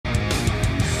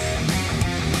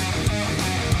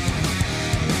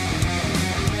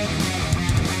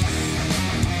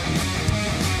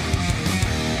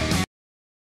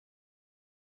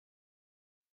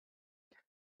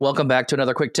Welcome back to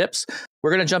another quick tips. We're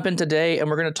going to jump in today and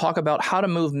we're going to talk about how to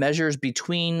move measures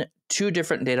between two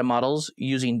different data models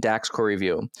using DAX Query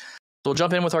View. So we'll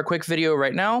jump in with our quick video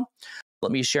right now.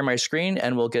 Let me share my screen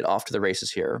and we'll get off to the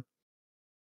races here.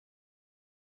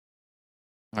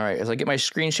 All right, as I get my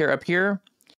screen share up here,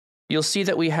 you'll see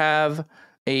that we have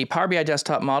a Power BI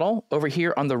desktop model. Over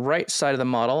here on the right side of the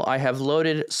model, I have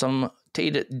loaded some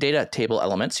data table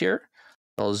elements here.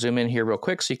 I'll zoom in here real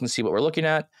quick so you can see what we're looking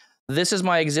at. This is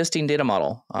my existing data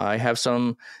model. I have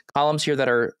some columns here that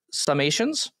are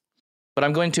summations, but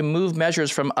I'm going to move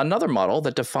measures from another model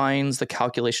that defines the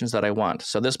calculations that I want.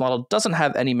 So this model doesn't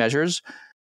have any measures,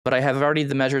 but I have already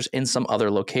the measures in some other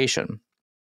location.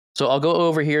 So I'll go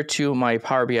over here to my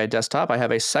Power BI desktop. I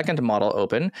have a second model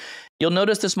open. You'll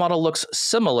notice this model looks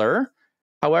similar.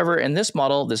 However, in this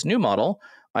model, this new model,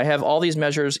 I have all these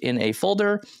measures in a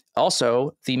folder.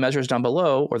 Also, the measures down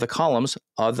below, or the columns,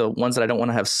 are the ones that I don't want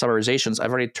to have summarizations. I've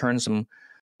already turned some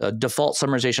default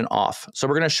summarization off. So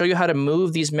we're going to show you how to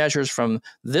move these measures from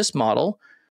this model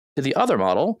to the other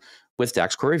model with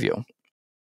DAX Query View.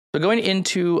 So going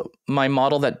into my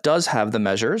model that does have the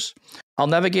measures, I'll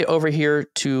navigate over here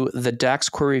to the DAX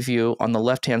Query View on the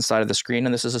left-hand side of the screen,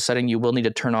 and this is a setting you will need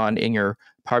to turn on in your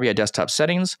Power BI desktop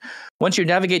settings. Once you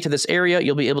navigate to this area,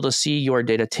 you'll be able to see your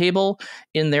data table.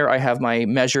 In there, I have my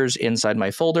measures inside my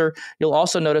folder. You'll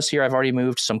also notice here I've already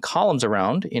moved some columns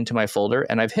around into my folder,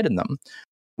 and I've hidden them.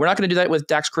 We're not going to do that with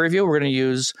DAX Query View. We're going to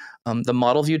use the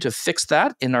model view to fix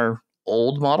that in our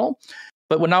old model.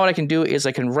 But now what I can do is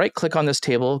I can right-click on this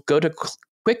table, go to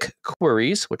Quick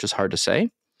Queries, which is hard to say,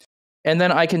 and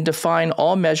then I can define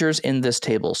all measures in this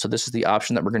table. So this is the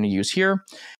option that we're going to use here.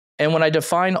 And when I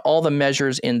define all the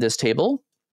measures in this table,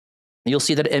 you'll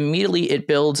see that immediately it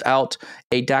builds out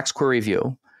a DAX Query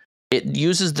View. It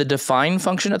uses the define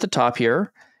function at the top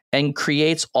here and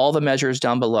creates all the measures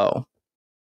down below.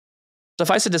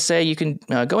 Suffice it to say, you can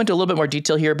go into a little bit more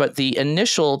detail here, but the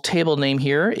initial table name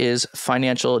here is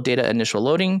financial data initial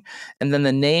loading, and then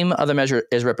the name of the measure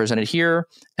is represented here,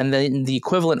 and then the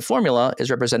equivalent formula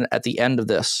is represented at the end of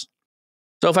this.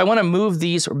 So if I want to move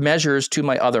these measures to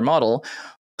my other model,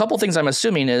 a couple things I'm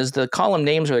assuming is the column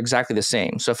names are exactly the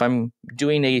same. So if I'm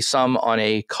doing a sum on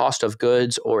a cost of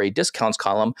goods or a discounts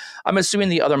column, I'm assuming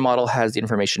the other model has the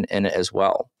information in it as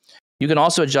well. You can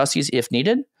also adjust these if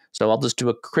needed. So I'll just do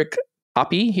a quick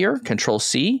copy here, Control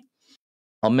C.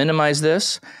 I'll minimize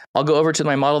this. I'll go over to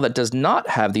my model that does not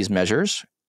have these measures.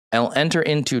 I'll enter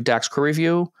into DAX Query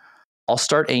View. I'll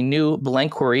start a new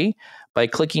blank query by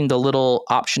clicking the little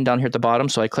option down here at the bottom.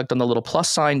 So I clicked on the little plus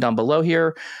sign down below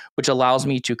here, which allows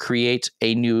me to create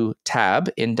a new tab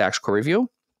in DAX Query View.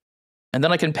 And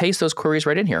then I can paste those queries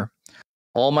right in here.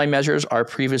 All my measures are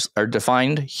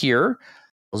defined here.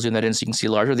 I'll zoom that in so you can see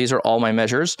larger. These are all my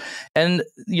measures. And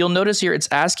you'll notice here it's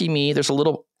asking me, there's a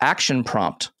little action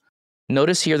prompt.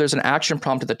 Notice here there's an action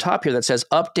prompt at the top here that says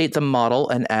update the model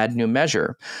and add new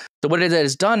measure. So what it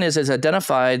has done is it's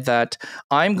identified that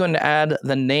I'm going to add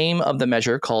the name of the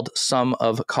measure called sum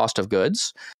of cost of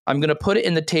goods. I'm going to put it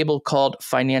in the table called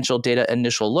financial data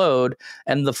initial load,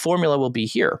 and the formula will be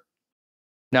here.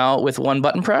 Now with one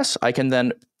button press, I can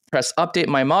then press update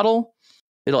my model.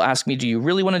 It'll ask me, do you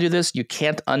really want to do this? You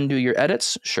can't undo your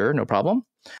edits. Sure, no problem.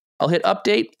 I'll hit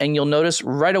update, and you'll notice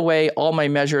right away all my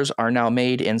measures are now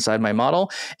made inside my model.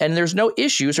 And there's no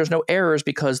issues, there's no errors,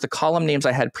 because the column names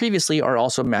I had previously are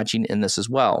also matching in this as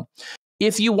well.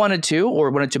 If you wanted to,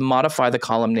 or wanted to modify the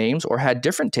column names or had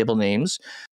different table names,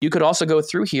 you could also go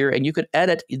through here and you could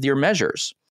edit your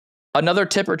measures. Another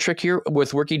tip or trick here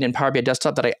with working in Power BI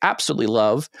Desktop that I absolutely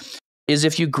love is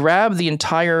if you grab the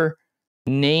entire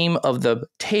name of the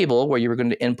table where you were going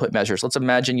to input measures. Let's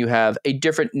imagine you have a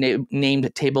different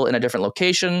named table in a different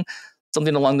location,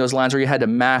 something along those lines where you had to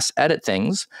mass edit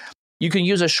things. You can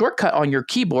use a shortcut on your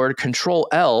keyboard, Control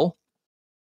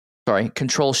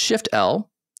Shift L,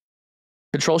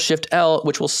 which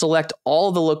will select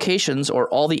all the locations or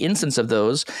all the instances of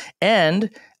those.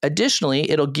 And additionally,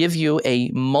 it'll give you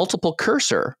a multiple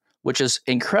cursor, which is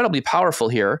incredibly powerful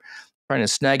here. Trying to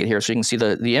snag it here so you can see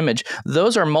the image.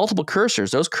 Those are multiple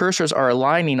cursors. Those cursors are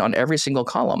aligning on every single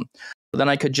column. So then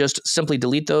I could just simply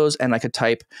delete those and I could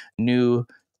type new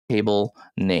table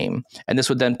name. And this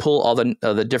would then pull all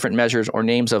the different measures or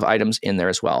names of items in there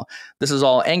as well. This is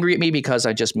all angry at me because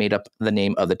I just made up the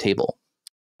name of the table.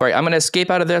 All right, I'm going to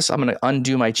escape out of this. I'm going to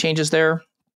undo my changes there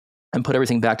and put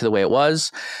everything back to the way it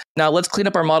was. Now let's clean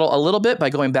up our model a little bit by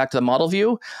going back to the model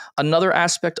view. Another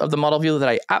aspect of the model view that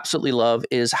I absolutely love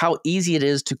is how easy it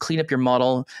is to clean up your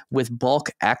model with bulk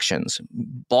actions,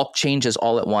 bulk changes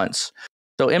all at once.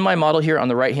 So in my model here on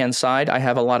the right-hand side, I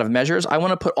have a lot of measures. I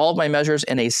want to put all of my measures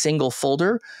in a single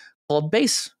folder called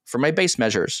base for my base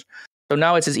measures. So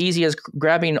now it's as easy as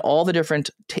grabbing all the different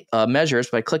measures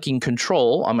by clicking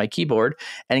Control on my keyboard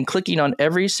and clicking on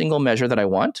every single measure that I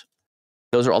want.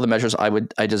 Those are all the measures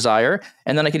I desire.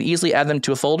 And then I can easily add them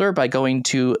to a folder by going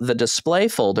to the display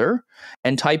folder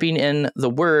and typing in the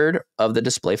word of the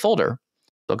display folder.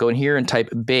 So I'll go in here and type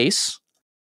base.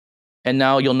 And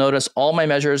now you'll notice all my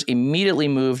measures immediately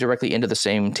move directly into the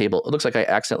same table. It looks like I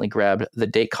accidentally grabbed the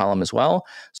date column as well.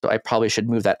 So I probably should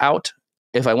move that out.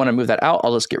 If I want to move that out,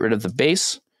 I'll just get rid of the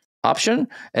base option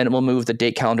and it will move the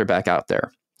date calendar back out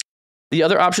there. The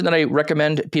other option that I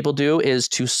recommend people do is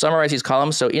to summarize these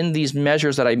columns. So in these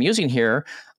measures that I'm using here,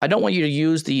 I don't want you to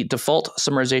use the default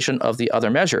summarization of the other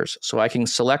measures. So I can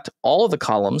select all of the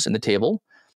columns in the table,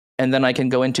 and then I can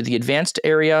go into the advanced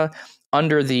area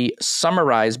under the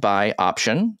summarize by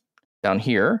option down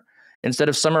here. Instead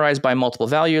of summarize by multiple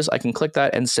values, I can click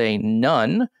that and say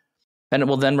none, and it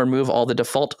will then remove all the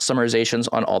default summarizations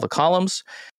on all the columns.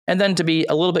 And then to be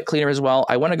a little bit cleaner as well,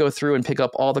 I want to go through and pick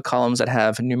up all the columns that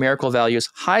have numerical values,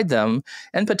 hide them,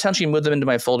 and potentially move them into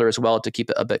my folder as well to keep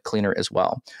it a bit cleaner as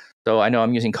well. So I know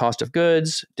I'm using cost of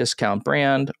goods, discount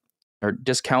brand, or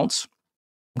discounts,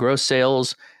 gross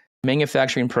sales,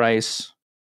 manufacturing price,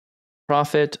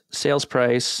 profit, sales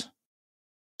price,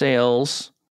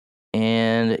 sales,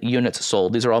 and units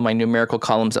sold. These are all my numerical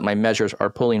columns that my measures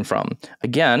are pulling from.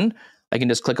 Again, I can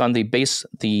just click on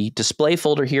the display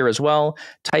folder here as well,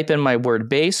 type in my word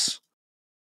base,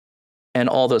 and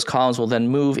all those columns will then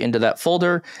move into that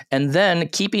folder. And then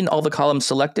keeping all the columns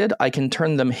selected, I can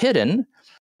turn them hidden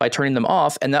by turning them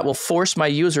off, and that will force my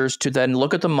users to then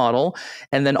look at the model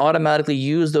and then automatically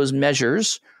use those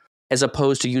measures as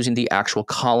opposed to using the actual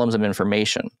columns of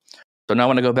information. So now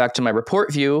when I go back to my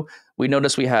report view, we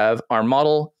notice we have our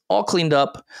model all cleaned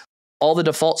up. All the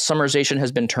default summarization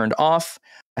has been turned off.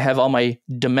 I have all my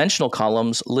dimensional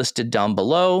columns listed down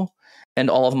below, and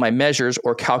all of my measures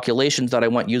or calculations that I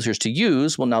want users to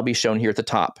use will now be shown here at the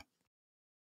top.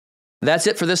 That's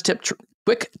it for this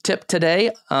quick tip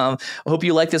today. I hope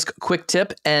you like this quick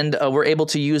tip and were able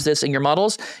to use this in your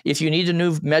models. If you need to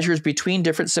move measures between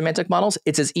different semantic models,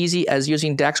 it's as easy as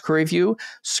using DAX Query View,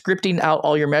 scripting out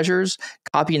all your measures,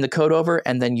 copying the code over,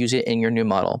 and then use it in your new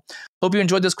model. Hope you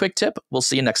enjoyed this quick tip. We'll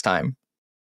see you next time.